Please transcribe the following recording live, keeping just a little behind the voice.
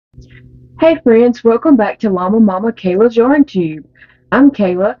Hey friends, welcome back to Llama Mama Kayla's Yarn Tube. I'm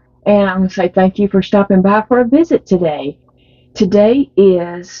Kayla, and I'm going to say thank you for stopping by for a visit today. Today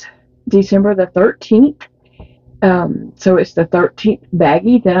is December the 13th, so it's the 13th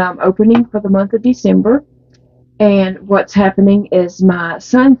baggie that I'm opening for the month of December. And what's happening is my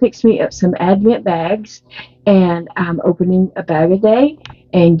son fixed me up some Advent bags, and I'm opening a bag a day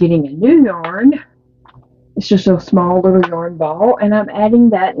and getting a new yarn. It's just a small little yarn ball, and I'm adding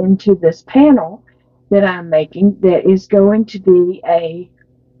that into this panel that I'm making that is going to be a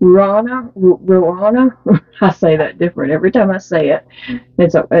Rana. I say that different every time I say it.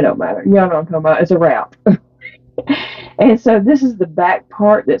 It don't matter. Y'all know what I'm talking about. It's a wrap. And so this is the back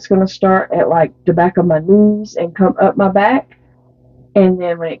part that's going to start at like the back of my knees and come up my back. And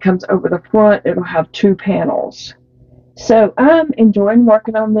then when it comes over the front, it'll have two panels. So I'm enjoying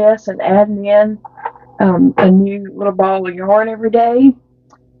working on this and adding in a new little ball of yarn every day,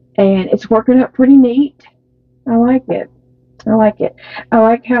 and it's working out pretty neat. I like it. I like it. I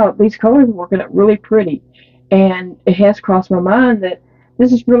like how these colors are working out really pretty, and it has crossed my mind that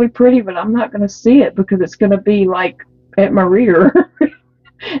this is really pretty, but I'm not going to see it because it's going to be like at my rear.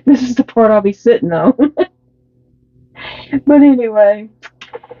 This is the part I'll be sitting on. But anyway,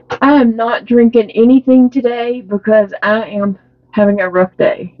 I am not drinking anything today because I am having a rough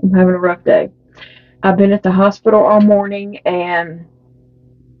day. I'm having a rough day. I've been at the hospital all morning, and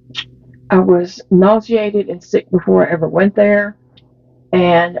I was nauseated and sick before I ever went there.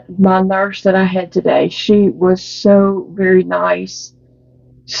 And my nurse that I had today, she was so very nice,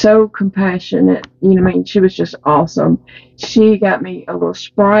 so compassionate. You know, I mean, she was just awesome. She got me a little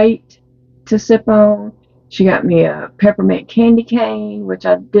Sprite to sip on. She got me a peppermint candy cane, which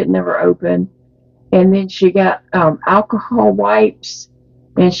I didn't ever open. And then she got alcohol wipes,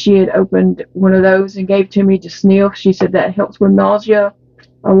 and she had opened one of those and gave to me to sniff. She said that helps with nausea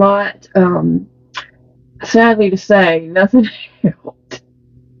a lot. Sadly to say, nothing helped.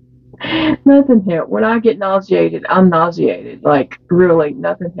 Nothing helped. When I get nauseated, I'm nauseated. Like, really,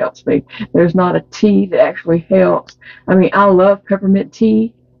 nothing helps me. There's not a tea that actually helps. I mean, I love peppermint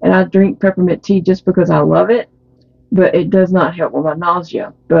tea, and I drink peppermint tea just because I love it, but it does not help with my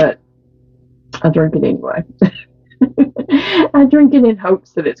nausea. But I drink it anyway. I drink it in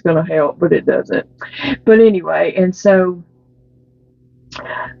hopes that it's going to help, but it doesn't. But anyway, and so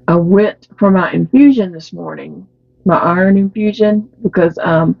I went for my infusion this morning, my iron infusion, because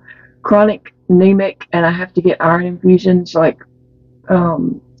I'm chronic anemic and I have to get iron infusions like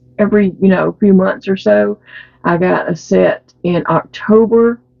every few months or so. I got a set in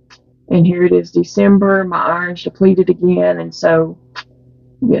October, and here it is December. My iron's depleted again, and so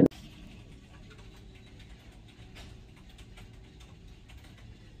you know.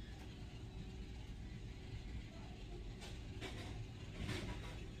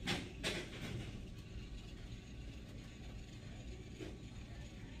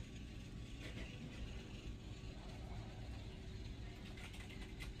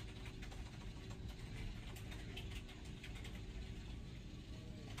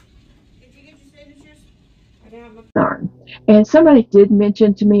 Darn. And somebody did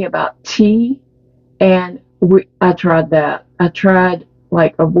mention to me about tea, and I tried that. I tried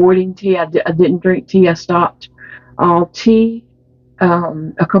like avoiding tea. I didn't drink tea. I stopped all tea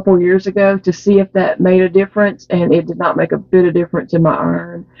a couple years ago to see if that made a difference, and it did not make a bit of difference in my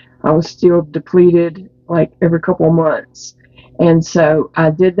iron. I was still depleted like every couple of months. And so I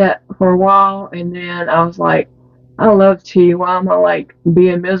did that for a while, and then I was like, I love tea. Why am I like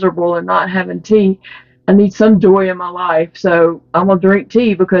being miserable and not having tea? I need some joy in my life, so I'm gonna drink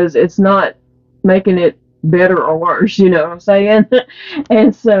tea because it's not making it better or worse, you know what I'm saying?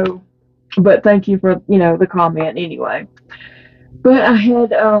 And so, but thank you for, the comment anyway. But I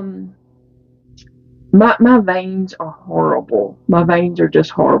had, my veins are horrible. My veins are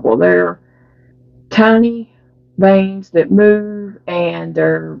just horrible. They're tiny veins that move, and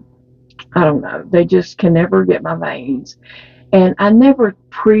I don't know, they just can never get my veins. And I never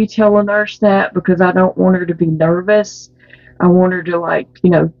pre-tell a nurse that because I don't want her to be nervous. I want her to, like,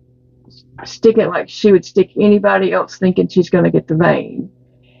 stick it like she would stick anybody else thinking she's going to get the vein.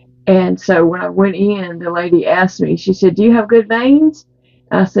 And so when I went in, the lady asked me, she said, "Do you have good veins?"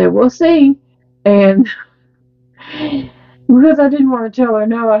 I said, "We'll see." And because I didn't want to tell her,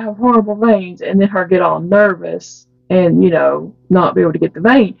 no, I have horrible veins, and then her get all nervous and, not be able to get the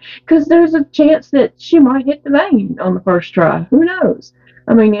vein. Because there's a chance that she might hit the vein on the first try. Who knows?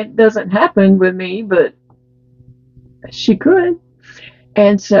 I mean, it doesn't happen with me, but she could.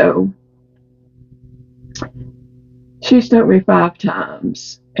 And so she stung me 5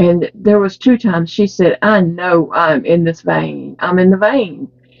 times. And there was 2 times she said, "I know I'm in this vein. I'm in the vein."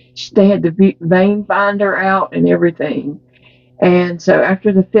 They had the vein finder out and everything. And so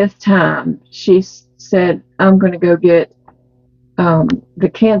after the 5th time, she said, I'm going to go get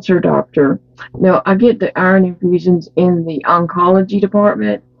the cancer doctor. Now, I get the iron infusions in the oncology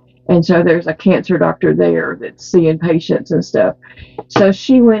department. And so there's a cancer doctor there that's seeing patients and stuff. So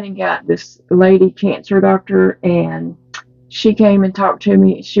she went and got this lady cancer doctor, and she came and talked to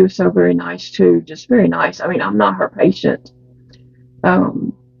me. She was so very nice too, just very nice. I mean, I'm not her patient,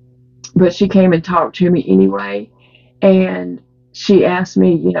 but she came and talked to me anyway. And she asked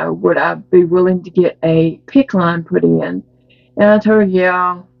me, would I be willing to get a PICC line put in? And I told her,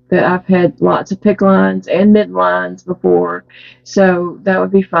 yeah, that I've had lots of PICC lines and midlines before, so that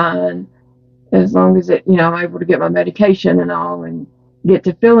would be fine as long as I'm able to get my medication and all and get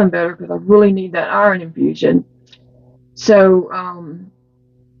to feeling better, because I really need that iron infusion. So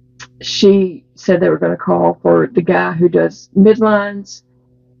she said they were going to call for the guy who does midlines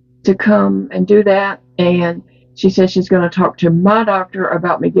to come and do that, and she said she's going to talk to my doctor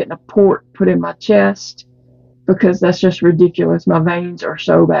about me getting a port put in my chest, because that's just ridiculous. My veins are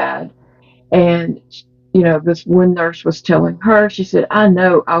so bad. And this one nurse was telling her, she said, I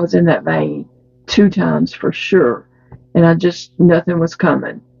know I was in that vein 2 times for sure, and nothing was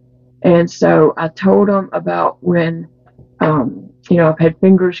coming. And so I told him about when I've had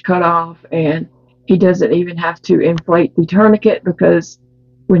fingers cut off, and he doesn't even have to inflate the tourniquet, because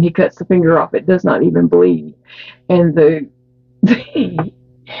when he cuts the finger off, it does not even bleed. And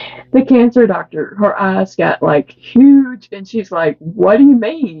the cancer doctor, her eyes got like huge, and she's like, what do you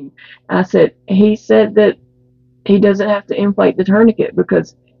mean? I said, he said that he doesn't have to inflate the tourniquet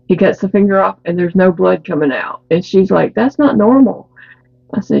because he cuts the finger off and there's no blood coming out. And she's like, that's not normal.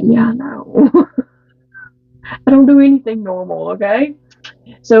 I said, yeah, I know. I don't do anything normal, okay?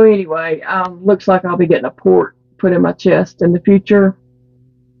 So anyway, looks like I'll be getting a port put in my chest in the future,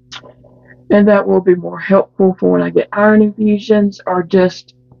 and that will be more helpful for when I get iron infusions or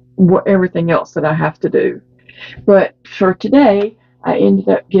just everything else that I have to do. But for today, I ended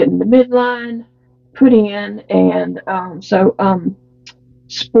up getting the midline put in, and so I'm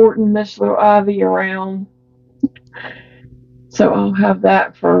sporting this little Ivy around. So I'll have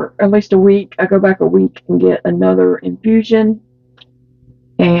that for at least a week. I go back a week and get another infusion,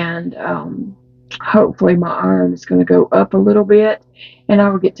 and hopefully my iron is going to go up a little bit, and I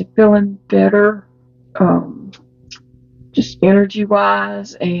will get to feeling better, just energy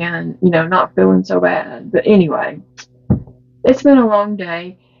wise, and not feeling so bad. But anyway, it's been a long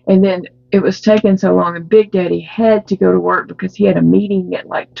day, and then it was taking so long, and Big Daddy had to go to work because he had a meeting at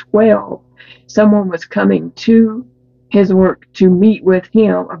like 12. Someone was coming to his work to meet with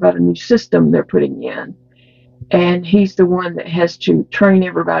him about a new system they're putting in, and he's the one that has to train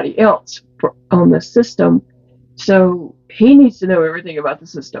everybody else on the system, so he needs to know everything about the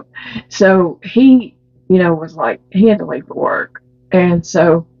system. So he was like, he had to leave for work. And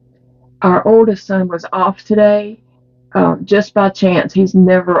so our oldest son was off today, just by chance. He's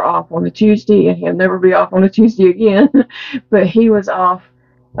never off on a Tuesday, and he'll never be off on a Tuesday again. But he was off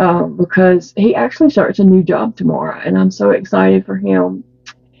because he actually starts a new job tomorrow, and I'm so excited for him.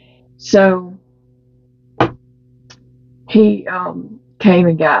 So he came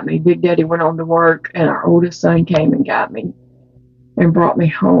and got me. Big Daddy went on to work, and our oldest son came and got me and brought me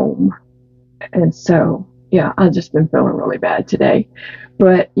home. And so, yeah, I've just been feeling really bad today.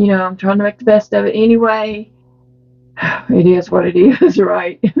 But, I'm trying to make the best of it anyway. It is what it is,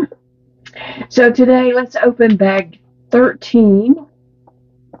 right? So today, let's open bag 13.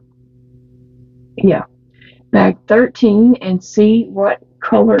 Yeah, bag 13, and see what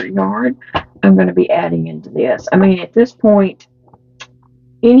color yarn I'm going to be adding into this. I mean, at this point,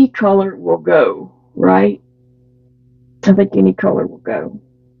 any color will go, right? I think any color will go.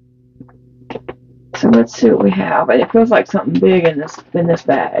 So let's see what we have. And it feels like something big in this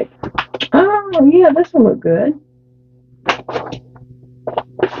bag. Oh, yeah, this will look good.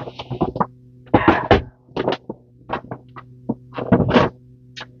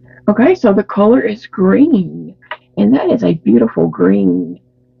 Okay, so the color is green, and that is a beautiful green.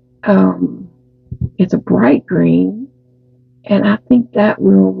 It's a bright green, and I think that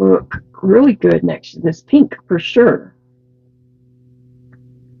will look really good next to this pink for sure.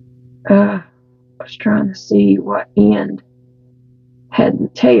 I was trying to see what end had the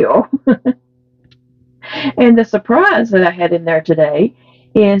tail. And the surprise that I had in there today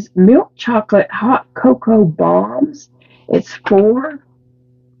is milk chocolate hot cocoa bombs. It's 4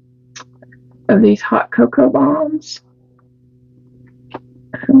 of these hot cocoa bombs.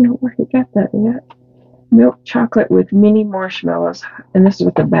 I don't know where he got that yet. Milk chocolate with mini marshmallows, and this is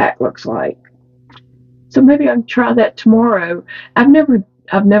what the back looks like. So maybe I can try that tomorrow. I've never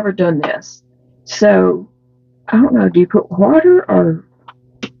I've never done this. So, I don't know, do you put water or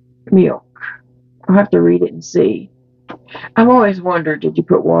milk? I'll have to read it and see. I've always wondered, did you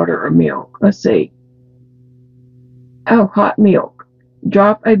put water or milk? Let's see. Oh, hot milk.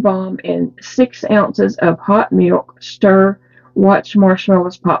 Drop a bomb in 6 ounces of hot milk. Stir. Watch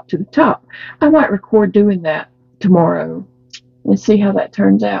marshmallows pop to the top. I might record doing that tomorrow and see how that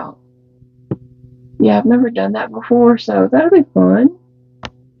turns out. Yeah, I've never done that before, so that'll be fun.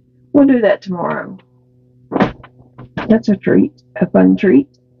 We'll do that tomorrow. That's a treat, a fun treat.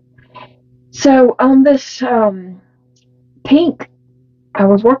 So on this pink, I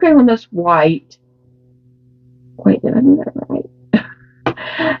was working on this white. Wait, did I do that right?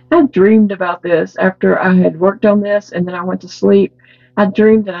 I dreamed about this after I had worked on this, and then I went to sleep. I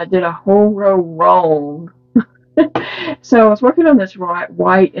dreamed that I did a whole row wrong. So I was working on this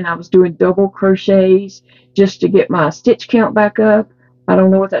white, and I was doing double crochets just to get my stitch count back up. I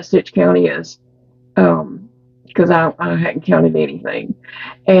don't know what that stitch count is, because I hadn't counted anything.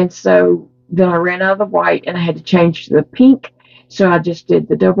 And so then I ran out of the white, and I had to change to the pink. So I just did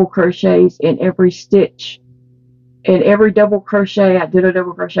the double crochets in every stitch. In every double crochet, I did a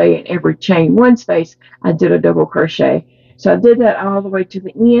double crochet. In every chain one space, I did a double crochet. So I did that all the way to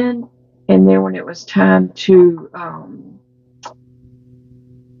the end. And then when it was time to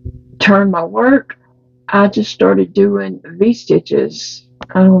turn my work, I just started doing V-stitches.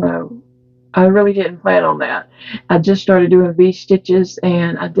 I don't know. I really didn't plan on that. I just started doing V-stitches,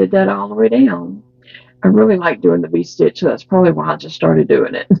 and I did that all the way down. I really like doing the V-stitch, so that's probably why I just started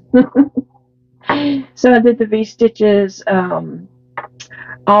doing it. So I did the V-stitches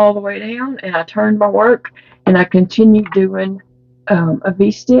all the way down, and I turned my work, and I continued doing a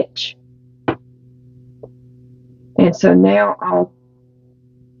V-stitch. And so now I'll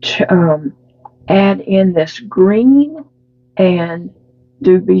add in this green and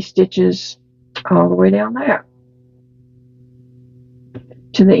do V-stitches all the way down there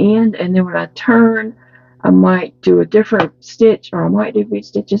to the end. And then when I turn, I might do a different stitch, or I might do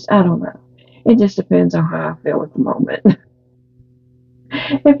V-stitches. I don't know. It just depends on how I feel at the moment.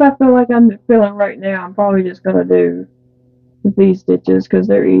 If I feel like I'm feeling right now, I'm probably just going to do V-stitches because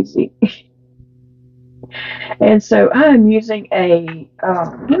they're easy. And so I'm using a,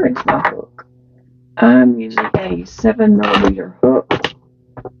 where is my hook? I'm using a 7mm hook.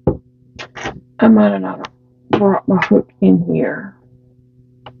 I might have not brought my hook in here.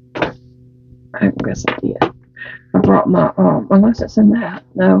 I guess I did. I brought my, unless it's in that.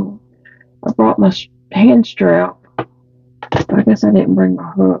 No. I brought my hand strap. I guess I didn't bring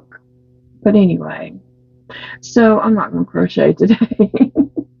my hook. But anyway. So I'm not going to crochet today.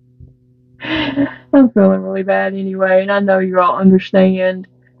 I'm feeling really bad anyway, and I know you all understand.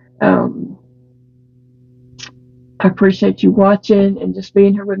 I appreciate you watching and just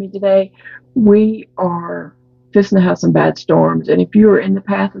being here with me today. We are fixing to have some bad storms, and if you are in the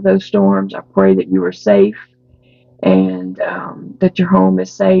path of those storms, I pray that you are safe and that your home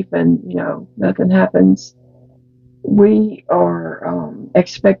is safe and, you know, nothing happens. We are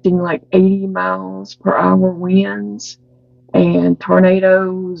expecting like 80 miles per hour winds and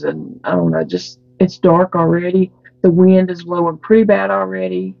tornadoes, and I don't know, just it's dark already. The wind is blowing pretty bad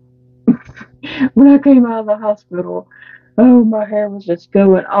already. When I came out of the hospital, oh, my hair was just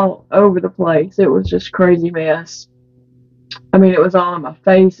going all over the place. It was just crazy mess. I mean, it was all on my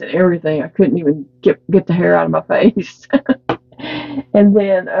face and everything. I couldn't even get the hair out of my face. And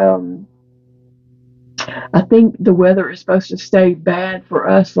then I think the weather is supposed to stay bad for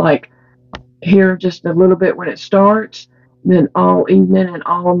us, like here just a little bit when it starts, then all evening and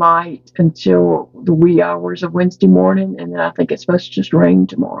all night until the wee hours of Wednesday morning, and then I think it's supposed to just rain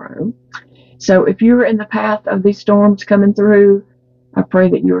tomorrow. So if you're in the path of these storms coming through, I pray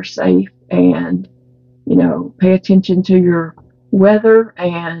that you're safe and, you know, pay attention to your weather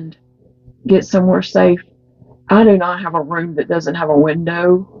and get somewhere safe. I do not have a room that doesn't have a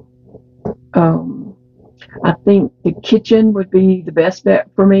window. I think the kitchen would be the best bet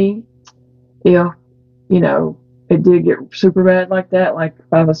for me if, you know, it did get super bad like that, like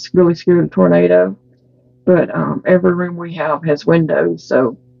if I was really scared of a tornado. But every room we have has windows,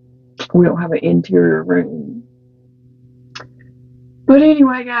 so we don't have an interior room. But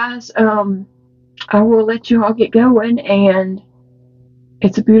anyway, guys, I will let you all get going, and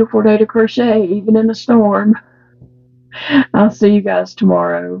it's a beautiful day to crochet, even in a storm. I'll see you guys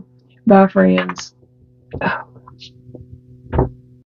tomorrow. Bye, friends.